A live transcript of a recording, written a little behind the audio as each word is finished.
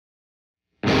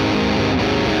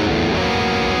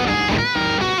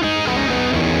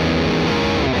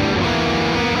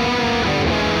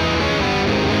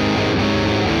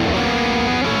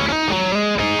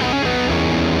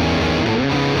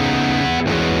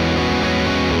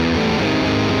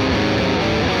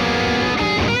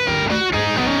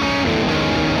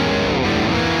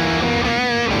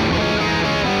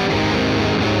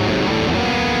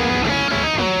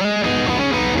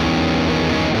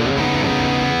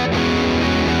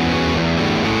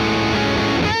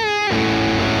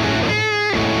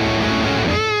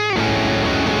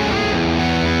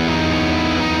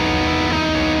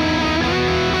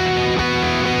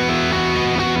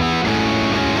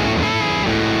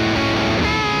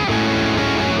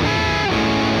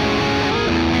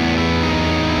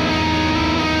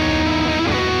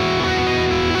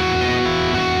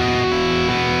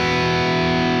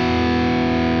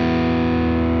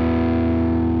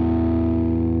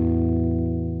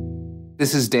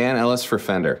This is Dan Ellis for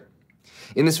Fender.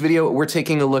 In this video, we're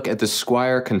taking a look at the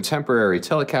Squier Contemporary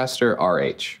Telecaster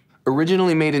RH.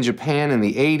 Originally made in Japan in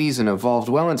the 80s and evolved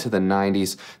well into the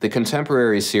 90s, the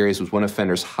Contemporary series was one of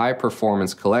Fender's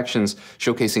high-performance collections,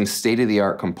 showcasing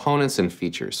state-of-the-art components and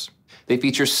features. They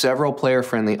feature several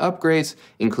player-friendly upgrades,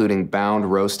 including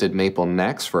bound roasted maple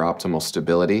necks for optimal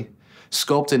stability,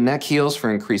 sculpted neck heels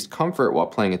for increased comfort while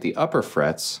playing at the upper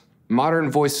frets,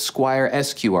 modern voiced Squier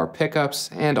SQR pickups,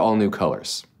 and all new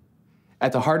colors.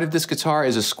 At the heart of this guitar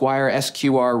is a Squier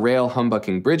SQR rail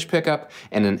humbucking bridge pickup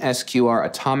and an SQR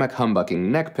atomic humbucking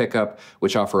neck pickup,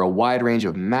 which offer a wide range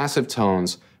of massive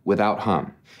tones without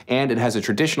hum. And it has a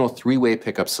traditional three-way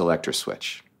pickup selector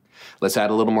switch. Let's add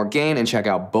a little more gain and check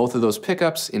out both of those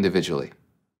pickups individually.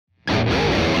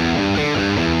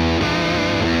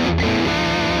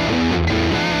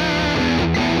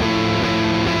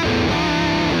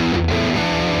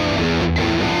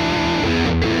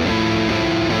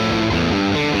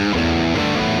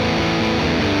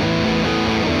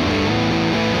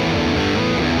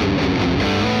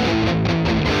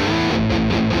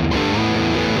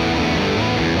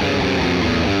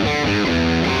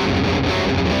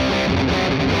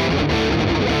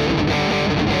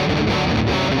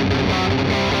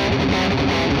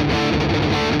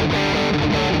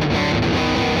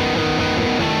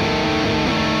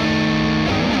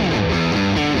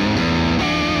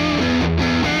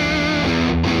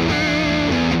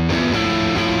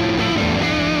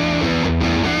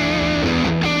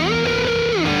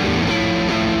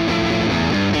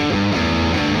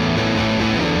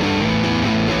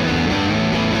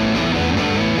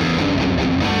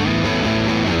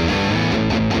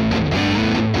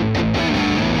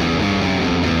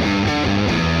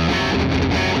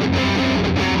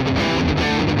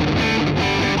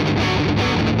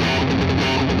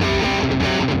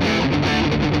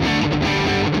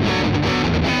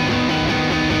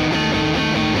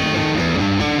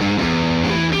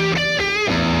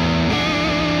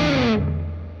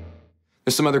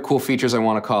 There's some other cool features I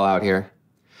want to call out here.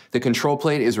 The control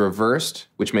plate is reversed,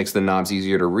 which makes the knobs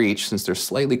easier to reach since they're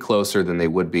slightly closer than they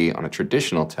would be on a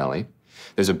traditional Tele.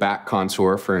 There's a back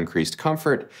contour for increased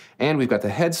comfort, and we've got the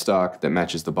headstock that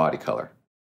matches the body color.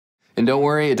 And don't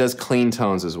worry, it does clean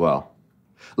tones as well.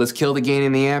 Let's kill the gain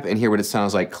in the amp and hear what it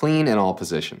sounds like clean in all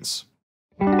positions.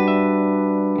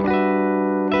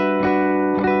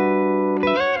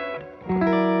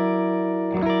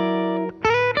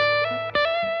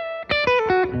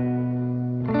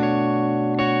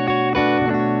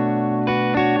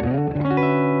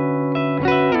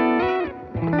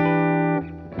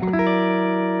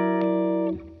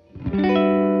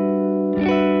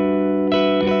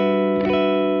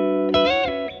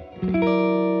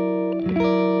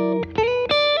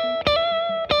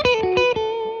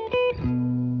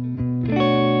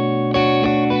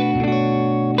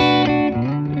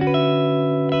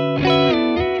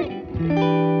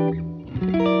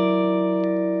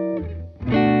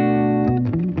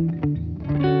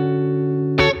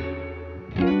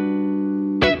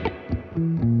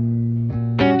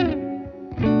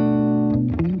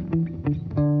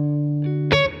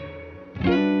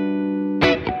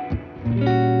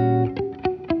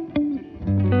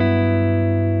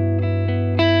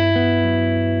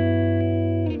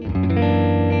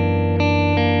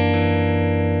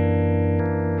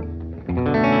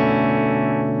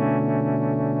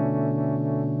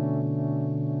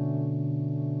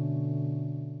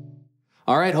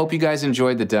 Alright, hope you guys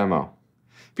enjoyed the demo.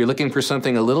 If you're looking for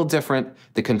something a little different,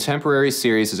 the Contemporary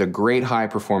series is a great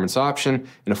high-performance option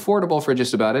and affordable for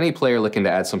just about any player looking to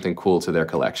add something cool to their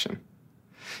collection.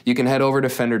 You can head over to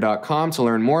Fender.com to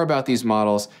learn more about these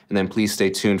models, and then please stay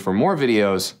tuned for more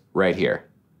videos right here.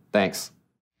 Thanks.